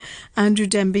Andrew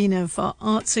Dembina for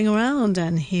Artsing Around,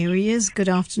 and here he is. Good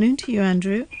afternoon to you,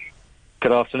 Andrew.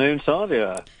 Good afternoon,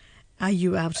 Sadia. Are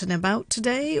you out and about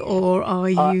today, or are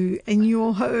you in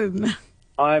your home?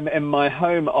 I'm in my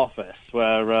home office,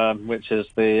 which is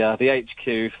the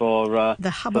HQ for the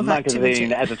hub for of magazine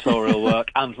activity. editorial work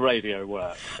and radio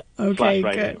work. Okay,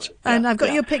 radio good. work. And I've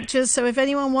got your pictures, so if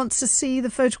anyone wants to see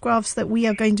the photographs that we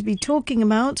are going to be talking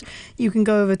about, you can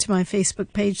go over to my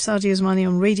Facebook page, Sadia Osmani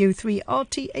on Radio 3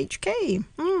 RTHK.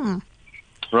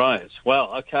 Right.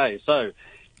 Well, okay. So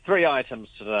 3 items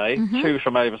today, 2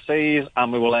 from overseas,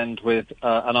 and we will end with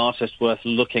an artist worth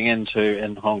looking into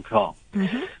in Hong Kong.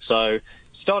 So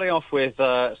starting off with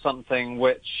something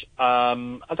which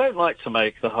I don't like to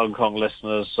make the Hong Kong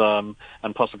listeners and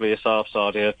possibly yourself,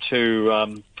 Sadia,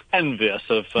 too envious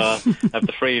of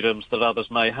the freedoms that others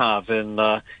may have in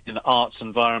arts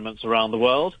environments around the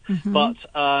world. But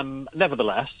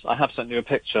nevertheless, I have sent you a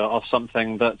picture of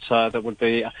something that would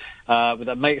be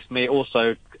that makes me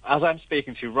also, as I'm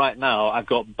speaking to you right now, I've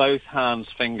got both hands,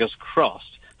 fingers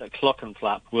crossed that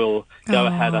Clockenflap will go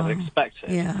ahead as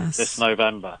expected this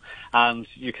November. And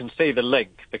you can see the link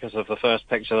because of the first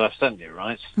picture that I've sent you,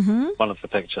 right? One of the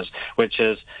pictures, which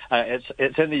is,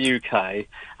 it's in the UK,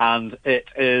 and it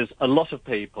is a lot of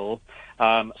people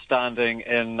standing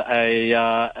in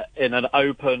an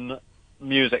open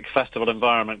music festival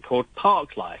environment called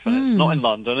Parklife, and it's not in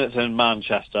London, it's in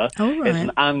Manchester. Right. It's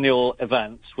an annual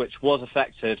event which was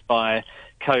affected by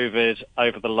COVID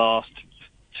over the last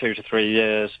 2 to 3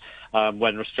 years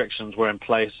when restrictions were in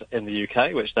place in the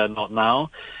UK, which they're not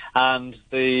now. And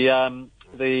the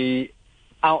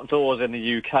outdoors in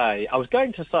the UK, I was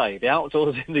going to say, the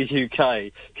outdoors in the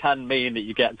UK can mean that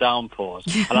you get downpours.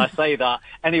 And I say that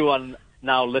anyone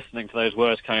now listening to those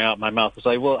words coming out of my mouth will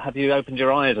say, well, have you opened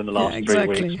your eyes in the last 3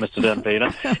 weeks, Mr.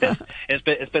 Dembina?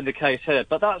 It's been the case here.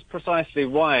 But that's precisely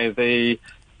why the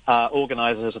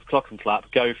organisers of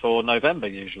Clockenflap go for November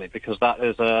usually, because that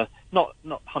is not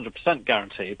 100%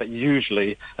 guarantee, but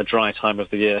usually a dry time of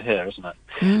the year here, isn't it?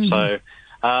 So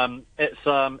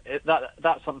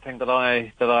that's something that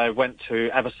I went to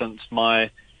ever since my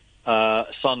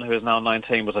son, who is now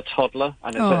 19, was a toddler,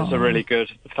 and it's a really good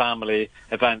family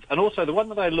event. And also the one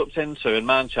that I looked into in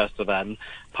Manchester then,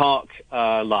 Park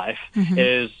Life,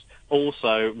 is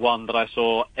also one that I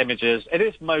saw images. It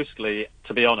is mostly,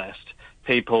 to be honest,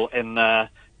 people in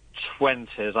their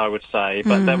 20s, I would say,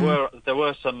 but there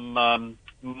were some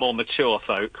more mature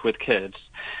folk with kids,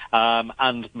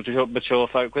 and mature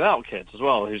folk without kids as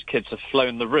well, whose kids have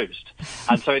flown the roost.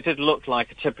 And so it did look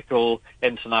like a typical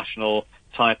international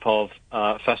type of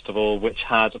festival, which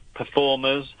had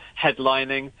performers.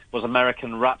 Headlining was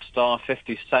American rap star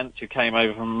 50 Cent, who came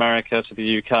over from America to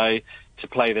the UK to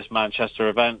play this Manchester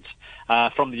event.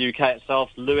 From the UK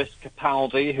itself, Lewis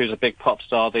Capaldi, who's a big pop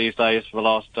star these days for the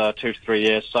last 2 to 3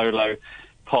 years, solo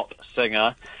pop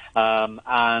singer.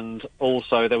 And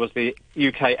also there was the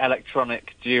UK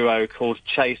electronic duo called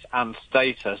Chase and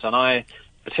Status, and I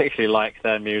particularly like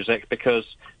their music because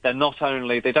they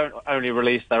don't only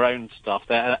release their own stuff,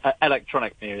 they're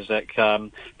electronic music,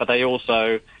 but they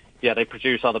also, they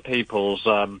produce other people's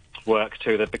work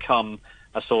too. They've become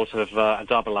a sort of a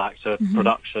double act of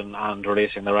production and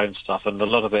releasing their own stuff, and a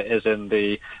lot of it is in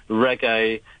the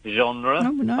reggae genre,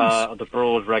 the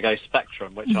broad reggae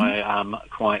spectrum, which I am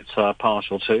quite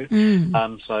partial to.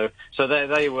 So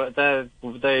they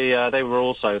were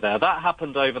also there. That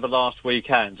happened over the last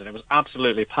weekend, and it was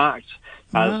absolutely packed,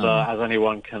 as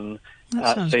anyone can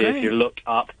see if you look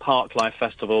up Parklife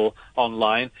Festival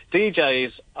online.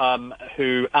 DJs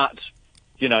who at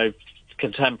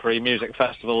contemporary music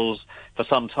festivals for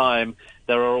some time,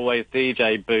 there are always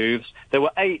DJ booths. There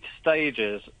were 8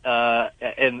 stages that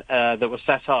were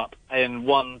set up in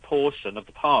one portion of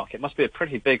the park. It must be a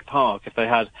pretty big park if they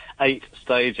had 8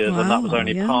 stages, and that was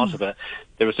only part of it.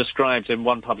 It was described in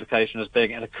one publication as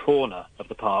being in a corner of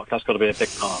the park. That's got to be a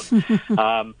big park.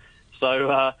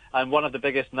 And one of the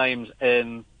biggest names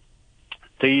in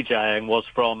DJing was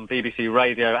from BBC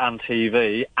Radio and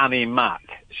TV, Annie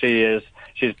Mac. She's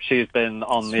been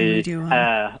on the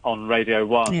air on Radio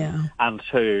 1 and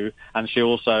 2, and she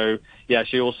also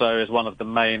is one of the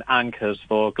main anchors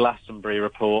for Glastonbury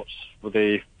Reports,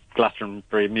 the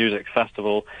Glastonbury Music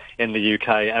Festival in the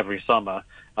UK every summer.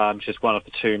 She's one of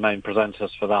the 2 main presenters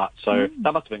for that, so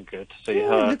that must have been good to see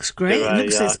her. It looks great. It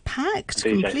looks it's packed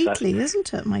completely,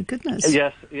 isn't it? My goodness.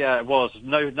 Yes, it was.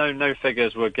 No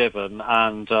figures were given,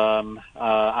 and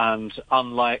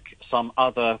unlike some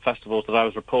other festivals that I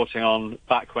was reporting on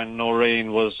back when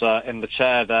Noreen was in the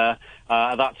chair there,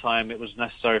 at that time it was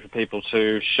necessary for people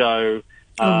to show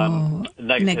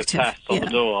negative tests on the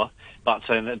door. but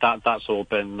that's all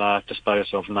been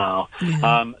disposed of now.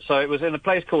 Yeah. So it was in a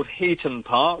place called Heaton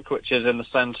Park, which is in the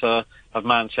centre of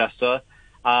Manchester.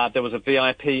 There was a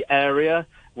VIP area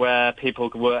where people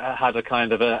had a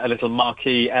kind of a little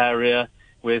marquee area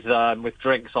with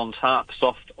drinks on tap,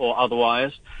 soft or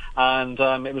otherwise, and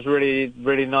it was really,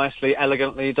 really nicely,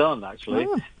 elegantly done, actually.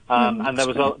 And there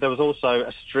was also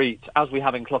a street, as we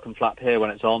have in Clockenflap here when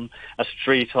it's on, a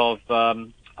street of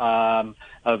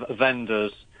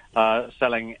vendors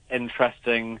selling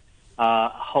interesting,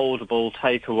 holdable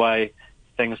takeaway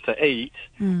things to eat,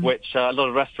 which a lot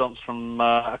of restaurants from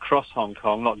across Hong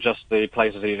Kong, not just the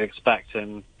places you'd expect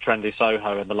in trendy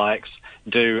Soho and the likes,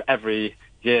 do every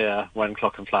year when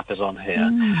Clockenflap is on here.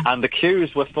 And the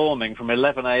queues were forming from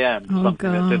 11 a.m.,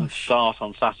 something that didn't start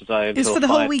on Saturday until 5 p.m. It's for the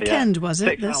whole weekend, was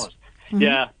it? 6 hours.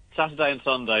 Yeah, Saturday and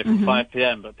Sunday from 5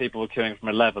 p.m., but people were queuing from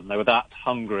 11. They were that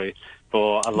hungry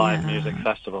for a live music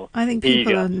festival. I think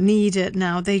people need it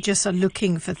now. They just are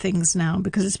looking for things now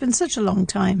because it's been such a long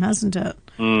time, hasn't it?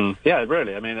 Yeah,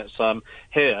 really. I mean, it's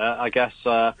here, I guess,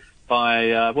 we're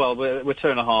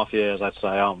 2.5 years, I'd say,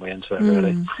 aren't we, into it,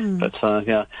 really? But,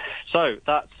 yeah. So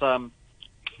that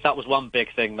was one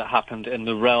big thing that happened in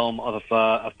the realm of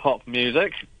pop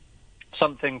music.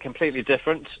 Something completely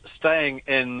different, staying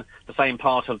in the same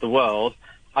part of the world.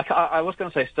 I was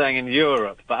going to say staying in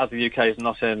Europe, but as the UK is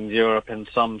not in Europe in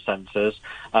some senses,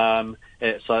 so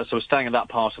we're staying in that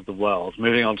part of the world,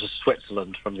 moving on to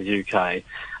Switzerland from the UK,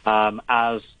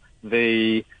 as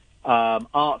the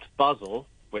Art Basel,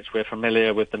 which we're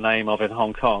familiar with the name of in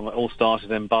Hong Kong, all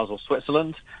started in Basel,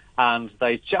 Switzerland, and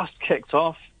they just kicked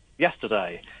off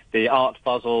yesterday, the Art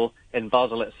Basel in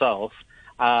Basel itself,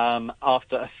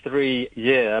 after a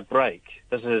 3-year break.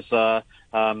 This is so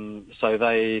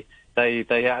they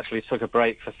actually took a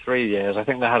break for 3 years. I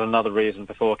think they had another reason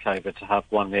before COVID to have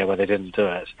 1 year where they didn't do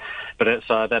it. But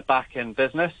they're back in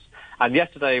business. And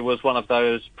yesterday was one of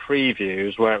those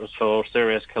previews where it was for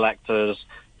serious collectors,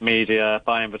 media,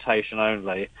 by invitation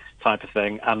only type of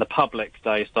thing. And the public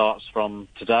day starts from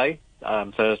today,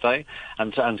 Thursday,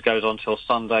 and goes on till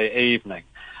Sunday evening.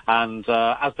 And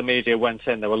as the media went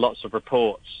in, there were lots of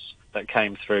reports that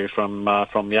came through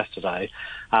from yesterday,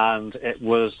 and it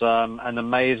was an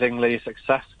amazingly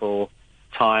successful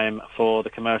time for the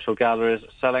commercial galleries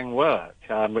selling work,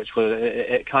 which was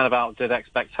it kind of outdid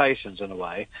expectations in a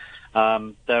way.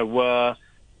 There were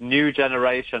new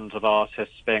generations of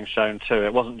artists being shown too.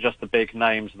 It wasn't just the big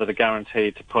names that are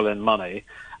guaranteed to pull in money.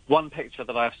 One picture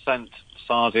that I've sent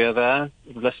Sadia there,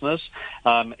 listeners,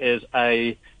 is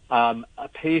a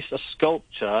piece, a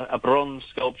sculpture, a bronze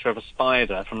sculpture of a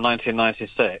spider from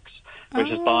 1996, which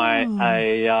is by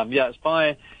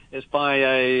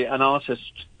an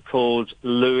artist called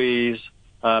Louise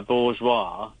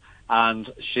Bourgeois,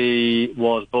 and she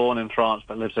was born in France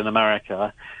but lives in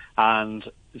America,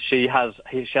 and she has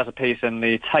a piece in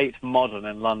the Tate Modern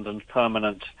in London's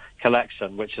permanent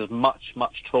collection, which is much,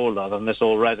 much taller than this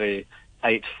already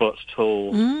 8-foot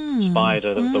tall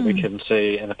spider that we can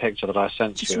see in the picture that I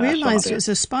sent you. I just realised it was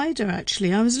a spider,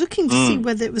 actually. I was looking to see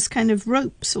whether it was kind of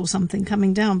ropes or something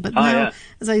coming down, but now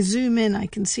as I zoom in, I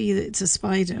can see that it's a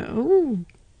spider. Oh,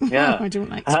 yeah. I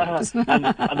don't like spiders. and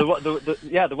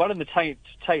the one in the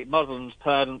Tate Modern's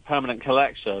permanent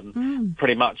collection,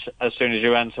 pretty much as soon as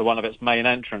you enter one of its main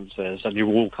entrances and you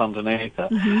walk underneath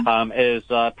it, is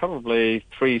probably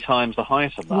 3 times the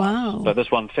height of that. Wow. But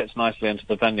this one fits nicely into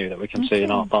the venue that we can see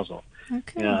in Art Basel.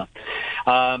 Okay. Yeah.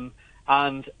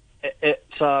 And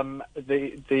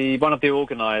the one of the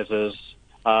organisers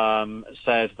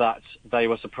said that they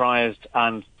were surprised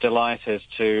and delighted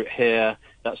to hear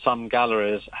that some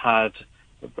galleries had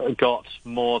got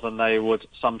more than they would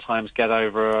sometimes get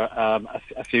over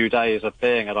a few days of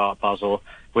being at Art Basel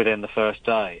within the first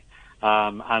day.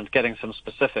 And getting some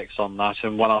specifics on that,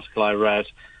 in one article I read,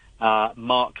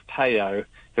 Mark Payo,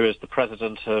 who is the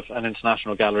president of an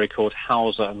international gallery called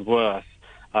Hauser and Wirth,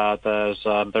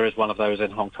 there is one of those in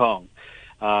Hong Kong,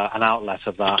 an outlet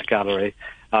of that gallery,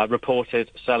 reported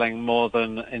selling more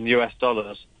than, in US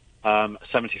dollars,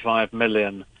 75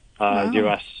 million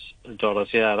US dollars.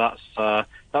 Yeah,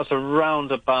 that's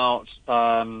around about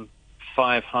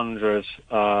 500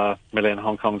 million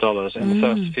Hong Kong dollars in the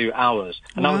first few hours,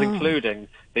 and that was including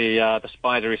the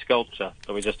spidery sculpture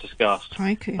that we just discussed.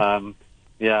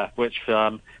 Which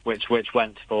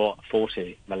went for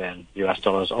 40 million US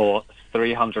dollars, or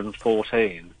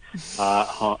 314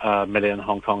 million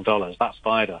Hong Kong dollars. That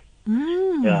spider.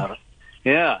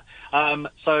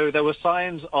 So there were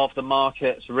signs of the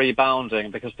markets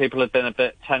rebounding because people had been a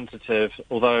bit tentative,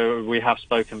 although we have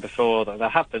spoken before that there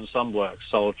have been some works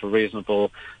sold for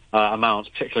reasonable amounts,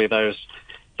 particularly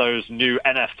those new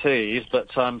NFTs, but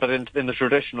in the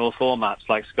traditional formats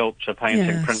like sculpture,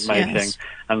 painting, printmaking,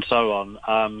 and so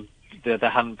on. There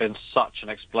hadn't been such an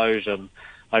explosion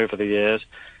over the years.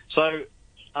 So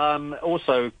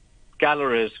also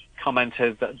galleries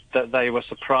commented that they were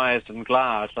surprised and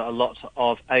glad that a lot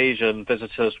of Asian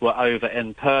visitors were over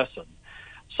in person.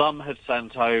 Some had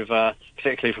sent over,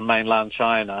 particularly from mainland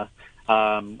China,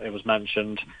 it was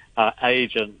mentioned,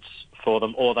 agents for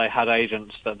them, or they had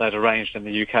agents that they'd arranged in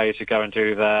the UK to go and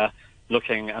do their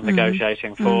looking and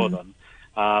negotiating for them.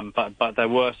 But there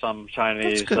were some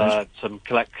Chinese, some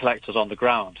collectors on the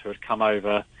ground who had come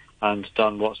over and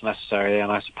done what's necessary,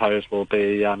 and I suppose will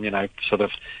be, sort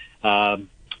of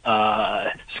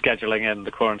scheduling in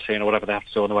the quarantine or whatever they have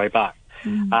to do on the way back.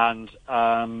 And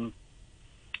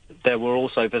there were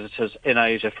also visitors in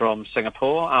Asia from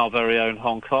Singapore, our very own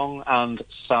Hong Kong, and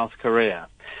South Korea.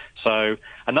 So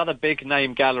another big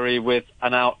name gallery with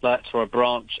an outlet or a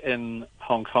branch in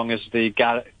Hong Kong is the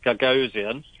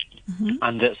Gagosian,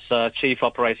 and its chief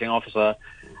operating officer,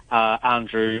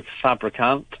 Andrew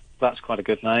Fabricant, that's quite a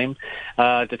good name,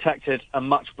 detected a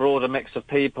much broader mix of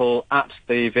people at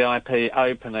the VIP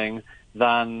opening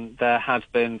than there had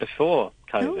been before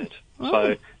COVID.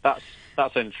 So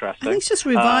that's interesting. I think it's just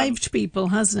revived people,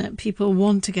 hasn't it? People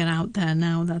want to get out there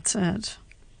now, that's it.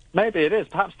 Maybe it is.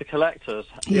 Perhaps the collectors,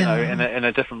 you know, in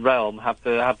a different realm, have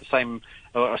the same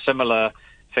or a similar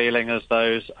feeling as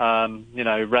those,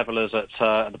 revelers at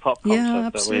the pop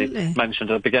concert that we mentioned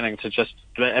at the beginning, to just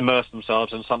immerse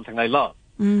themselves in something they love.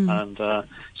 And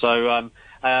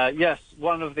yes,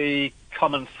 one of the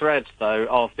common threads, though,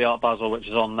 of the Art Basel, which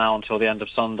is on now until the end of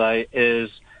Sunday,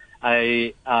 is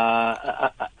a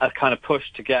kind of push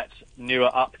to get newer,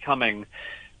 upcoming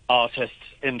artists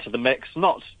into the mix.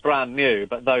 Not brand new,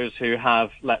 but those who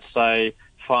have, let's say,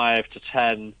 5 to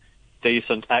 10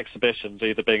 decent exhibitions,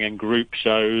 either being in group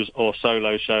shows or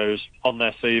solo shows on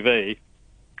their CV,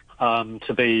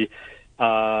 to be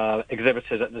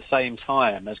exhibited at the same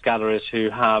time as galleries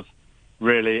who have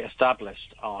really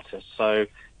established artists. So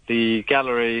the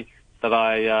gallery that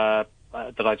I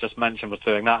just mentioned was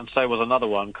doing that, and so was another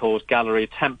one called Gallery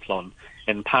Templon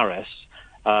in Paris,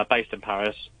 based in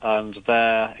Paris, and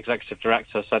their executive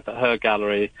director said that her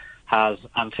gallery has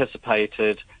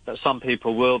anticipated that some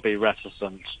people will be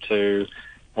reticent to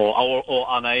or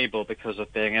unable, because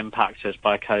of being impacted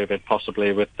by COVID,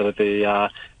 possibly with the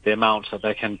amount that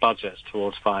they can budget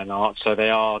towards fine art. So they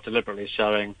are deliberately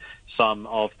showing some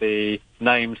of the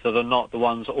names that are not the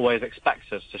ones always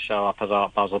expected to show up as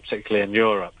Art Basel, particularly in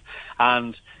Europe.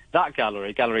 And that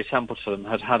gallery, Gallery Templeton,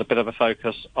 had a bit of a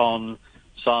focus on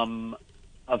some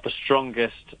of the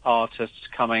strongest artists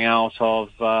coming out of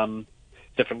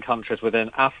different countries within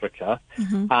Africa.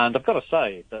 And I've got to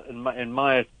say that in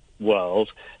my world,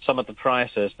 some of the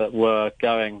prices that were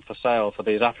going for sale for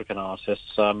these African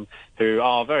artists, who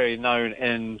are very known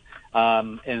in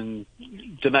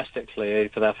domestically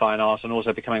for their fine art, and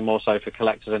also becoming more so for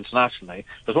collectors internationally.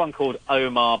 There's one called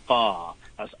Omar Ba,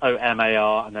 that's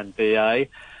Omar and then BA,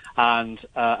 and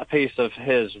a piece of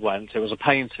his it was a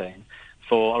painting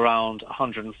for around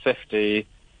 $150,000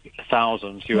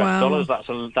 US.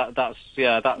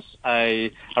 That's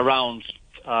around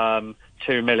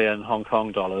 2 million Hong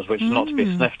Kong dollars, which is not to be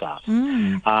sniffed at.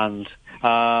 And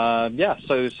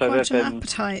so quite an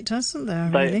appetite, hasn't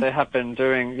there? Really? They have been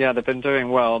doing they've been doing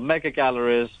well. Mega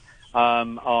galleries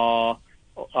are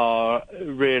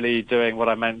really doing what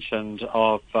I mentioned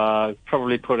of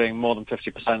probably putting more than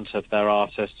 50% of their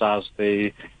artists as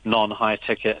the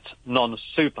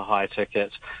non-super high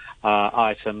ticket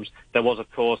items. There was,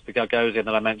 of course, the Gagosian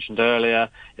that I mentioned earlier,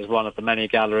 is one of the many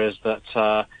galleries that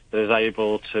is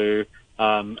able to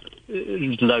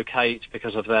locate,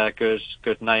 because of their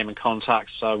good name and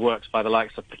contacts, works by the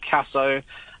likes of Picasso,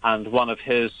 and one of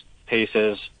his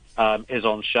pieces is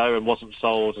on show and wasn't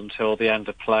sold until the end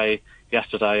of play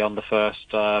yesterday on the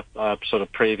first sort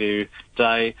of preview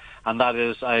day, and that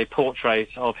is a portrait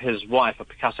of his wife, of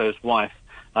Picasso's wife,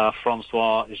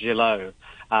 Françoise Gillot,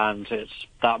 and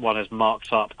that one is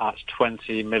marked up at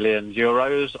 20 million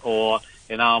euros, or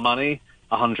in our money,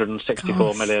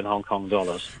 164 million Hong Kong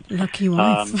dollars. Lucky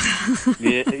wife.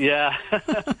 Yeah.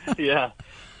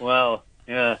 Well,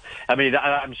 yeah. I mean,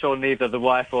 I'm sure neither the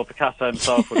wife or Picasso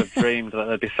himself would have dreamed that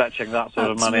they'd be fetching that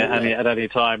sort of money at any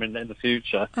time in the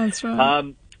future. That's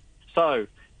right. So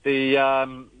the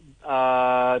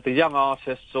young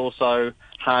artists also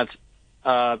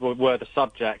were the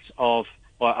subject of,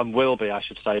 and will be, I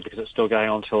should say, because it's still going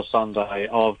on till Sunday,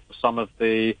 of some of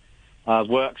the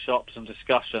workshops and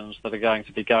discussions that are going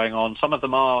to be going on. Some of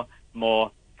them are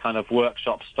more kind of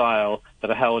workshop style that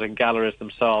are held in galleries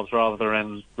themselves rather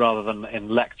than in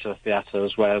lecture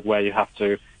theatres where you have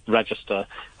to register,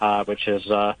 which is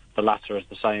the latter is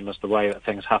the same as the way that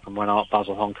things happen when Art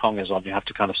Basel Hong Kong is on. You have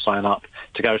to kind of sign up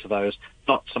to go to those.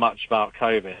 Not so much about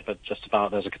COVID, but just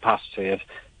about there's a capacity of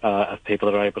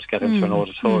people that are able to get into an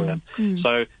auditorium.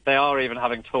 So they are even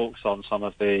having talks on some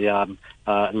of the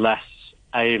less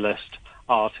A-list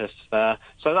artists there.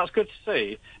 So that's good to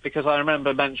see, because I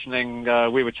remember mentioning,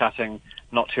 we were chatting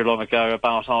not too long ago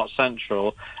about Art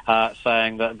Central,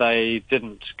 saying that they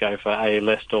didn't go for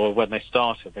A-list, or when they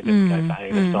started, they didn't go for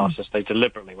A-list artists. They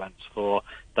deliberately went for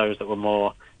those that were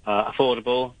more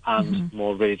affordable and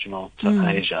more regional to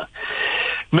Asia.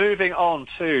 Moving on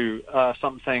to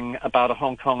something about a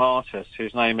Hong Kong artist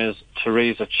whose name is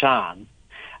Teresa Chan.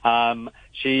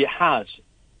 She had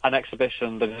an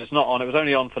exhibition that is not on. It was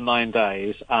only on for 9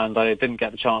 days, and I didn't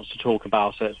get the chance to talk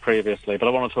about it previously, but I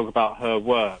want to talk about her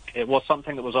work. It was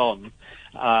something that was on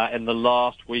in the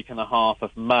last week and a half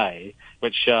of May,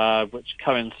 which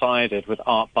coincided with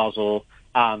Art Basel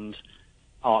and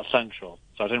Art Central.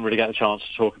 So I didn't really get the chance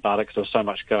to talk about it because there was so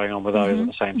much going on with those at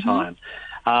the same time.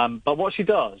 But what she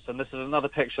does, and this is another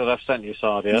picture that I've sent you,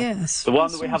 Sadia, the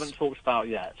one that we haven't talked about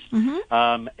yet,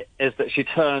 is that she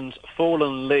turns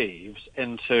fallen leaves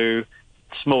into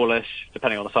smallish,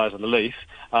 depending on the size of the leaf,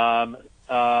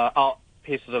 art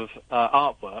pieces of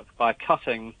artwork by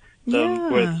cutting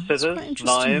them with scissors,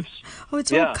 knives. Oh,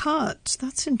 it's all cut.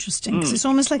 That's interesting, because it's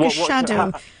almost like a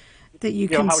shadow that you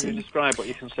can see. How would you describe what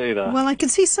you can see there? Well, I can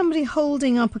see somebody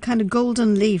holding up a kind of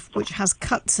golden leaf which has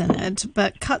cuts in it,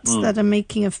 but cuts that are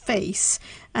making a face,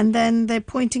 and then they're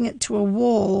pointing it to a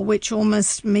wall, which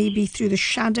almost maybe through the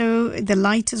shadow, the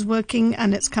light is working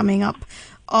and it's coming up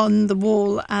on the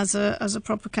wall as a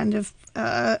proper kind of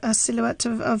a silhouette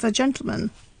of a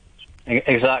gentleman.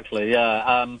 Exactly,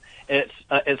 yeah.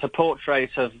 It's a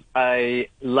portrait of a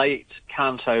late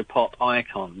canto pop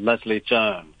icon, Leslie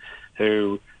Jones,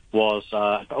 who was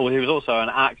he was also an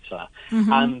actor.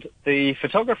 And the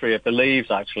photography of the leaves,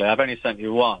 actually, I've only sent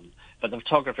you one, but the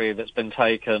photography that's been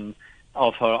taken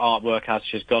of her artwork as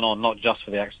she's gone on, not just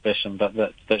for the exhibition, but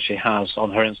that she has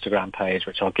on her Instagram page,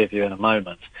 which I'll give you in a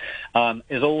moment,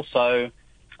 is also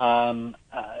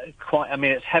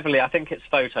it's heavily, I think it's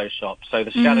Photoshopped, so the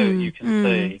shadow that you can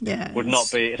see would not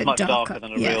be, it's much darker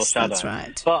than a real shadow. That's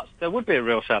right. But there would be a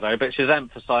real shadow, but she's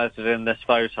emphasised it in this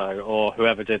photo, or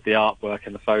whoever did the artwork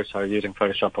in the photo using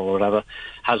Photoshop or whatever,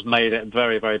 has made it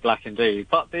very, very black indeed.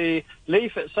 But the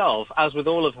leaf itself, as with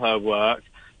all of her work,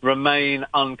 remain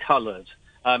uncoloured.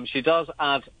 She does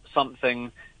add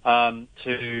something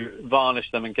to varnish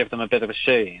them and give them a bit of a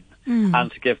sheen,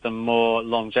 and to give them more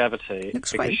longevity.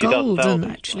 Looks quite golden,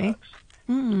 actually.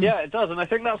 Yeah, it does, and I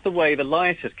think that's the way the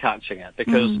light is catching it,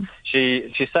 because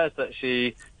she says that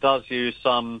she does use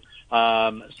some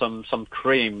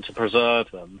cream to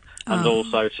preserve them, and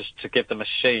also to give them a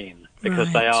sheen,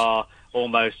 because they are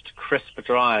almost crisp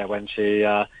dry when she,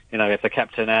 if they're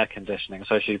kept in air conditioning.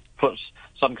 So she puts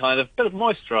some kind of bit of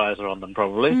moisturiser on them,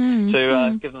 probably,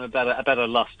 to give them a better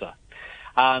luster.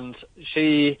 And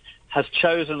she has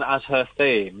chosen as her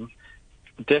theme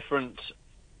different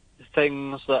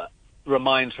things that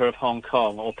remind her of Hong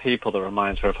Kong, or people that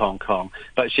remind her of Hong Kong.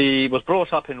 But she was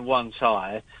brought up in Wan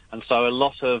Chai, and so a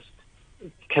lot of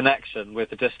connection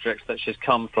with the districts that she's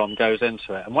come from goes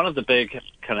into it. And one of the big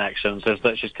connections is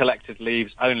that she's collected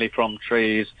leaves only from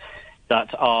trees that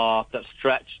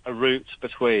stretch a route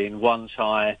between Wan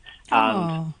Chai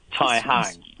and Tai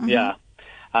Hang. Yeah.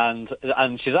 And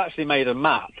she's actually made a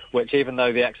map, which, even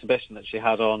though the exhibition that she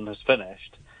had on has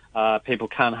finished, people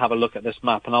can have a look at this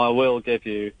map, and I will give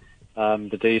you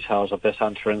the details of this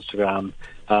on her Instagram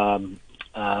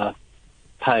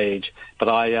page. But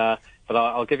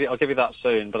I'll give you that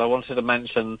soon. But I wanted to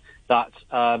mention that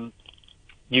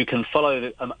you can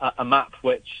follow a map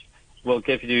which will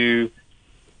give you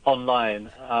online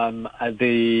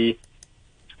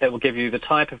it will give you the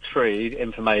type of tree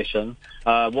information,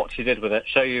 what she did with it,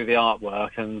 show you the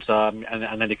artwork, and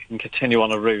then you can continue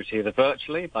on a route either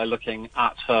virtually by looking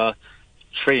at her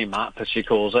tree map, as she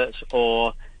calls it,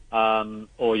 or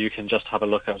you can just have a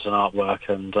look at an artwork,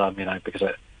 and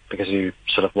because you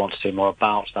sort of want to see more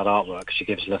about that artwork, she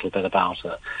gives a little bit about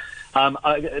it.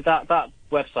 That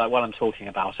website, while I'm talking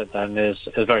about it, then is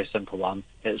a very simple one.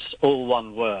 It's all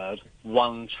one word,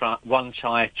 Wan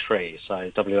Chai Tree,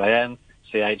 so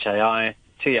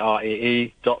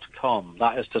WANCHAITREE.com.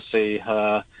 That is to see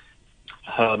her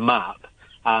map,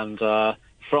 and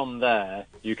from there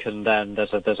you can then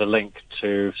there's a link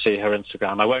to see her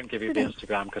Instagram. I won't give you the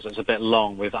Instagram because it's a bit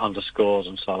long with underscores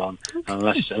and so on.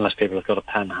 Okay. Unless people have got a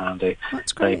pen handy,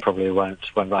 they probably won't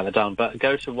write it down. But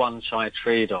go to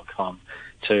onechaitree.com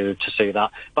to see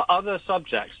that. But other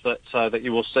subjects that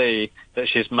you will see that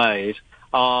she's made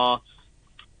are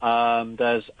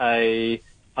there's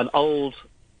an old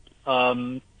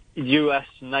U.S.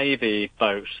 Navy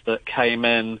boat that came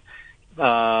in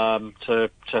to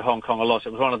Hong Kong a lot.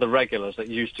 It was one of the regulars that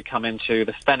used to come into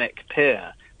the Fenwick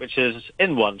Pier, which is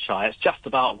in Wan Chai. It's just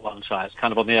about Wan Chai. It's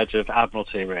kind of on the edge of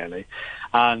Admiralty, really.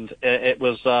 And it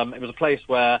was a place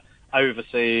where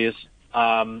overseas,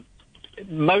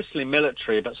 mostly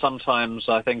military, but sometimes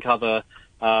I think other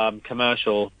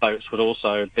commercial boats would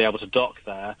also be able to dock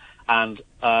there. And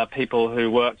people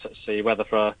who worked at sea, whether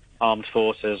for armed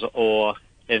forces or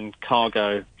in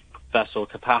cargo vessel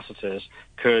capacities,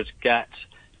 could get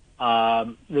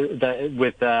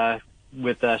with their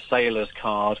sailor's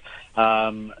card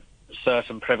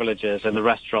certain privileges in the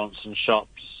restaurants and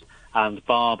shops and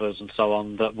barbers and so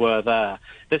on that were there.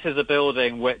 This is a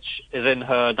building which is in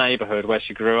her neighbourhood where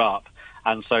she grew up,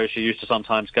 and so she used to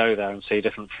sometimes go there and see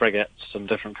different frigates and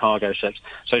different cargo ships.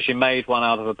 So she made one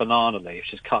out of a banana leaf.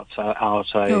 She's cut out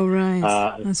a... Oh, right.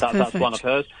 That's one of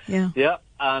hers. Yeah.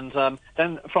 And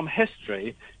then from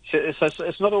history,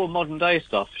 it's not all modern day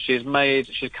stuff. She's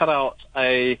cut out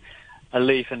a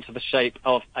leaf into the shape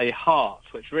of a heart,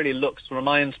 which really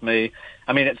reminds me.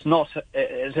 I mean, it's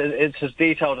as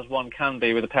detailed as one can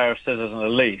be with a pair of scissors and a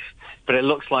leaf, but it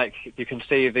looks like you can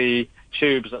see the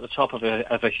tubes at the top of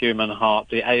a human heart,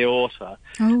 the aorta.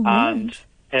 Oh, right. And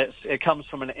it comes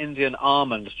from an Indian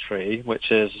almond tree,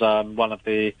 which is one of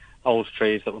the old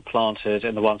trees that were planted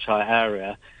in the Wan Chai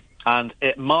area. And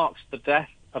it marks the death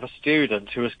of a student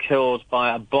who was killed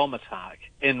by a bomb attack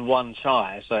in Wan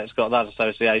Chai. So it's got that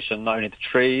association, not only the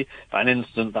tree, but an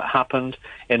incident that happened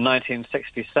in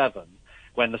 1967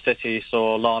 when the city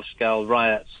saw large-scale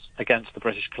riots against the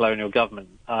British colonial government,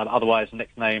 otherwise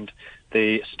nicknamed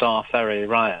the Star Ferry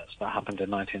riots that happened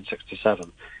in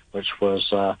 1967, which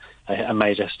was a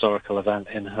major historical event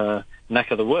in her neck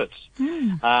of the woods.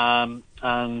 And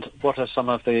what are some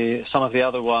of the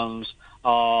other ones?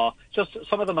 Are just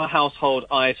some of them are household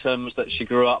items that she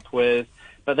grew up with,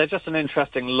 but they're just an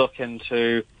interesting look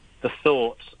into the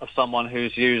thoughts of someone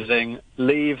who's using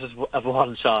leaves of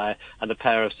Wan Chai and a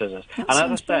pair of scissors. And as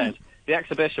I said, the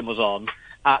exhibition was on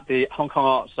at the Hong Kong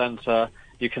Arts Centre.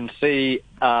 You can see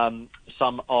some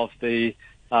of the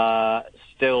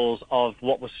stills of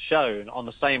what was shown on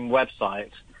the same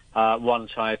website,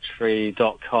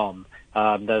 onechaitree.com.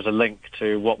 There's a link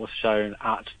to what was shown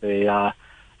at the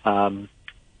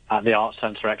Art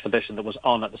Centre exhibition that was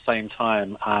on at the same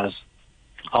time as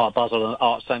Art Basel and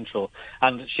Art Central.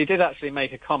 And she did actually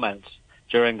make a comment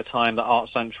during the time that Art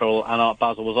Central and Art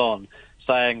Basel was on,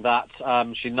 saying that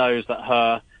she knows that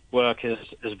her work is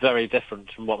very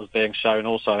different from what was being shown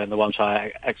also in the Wan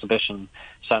Chai exhibition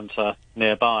centre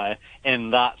nearby,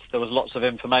 in that there was lots of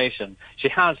information. She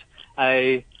had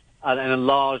an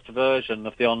enlarged version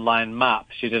of the online map.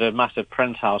 She did a massive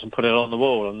printout and put it on the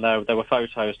wall, and there were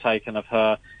photos taken of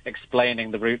her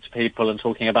explaining the route to people and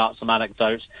talking about some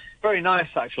anecdotes. Very nice,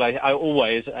 actually. I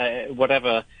always,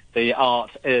 whatever the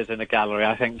art is in a gallery,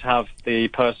 I think to have the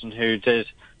person who did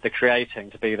the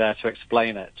creating to be there to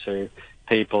explain it to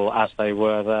people as they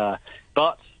were there.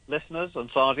 But listeners and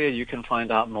Sadia, you can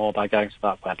find out more by going to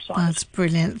that website. That's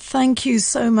brilliant. Thank you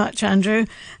so much, Andrew.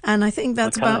 And I think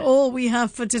that's about all we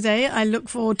have for today. I look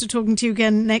forward to talking to you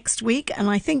again next week. And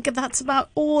I think that's about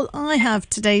all I have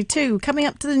today too. Coming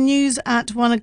up to the news at 1 o'clock.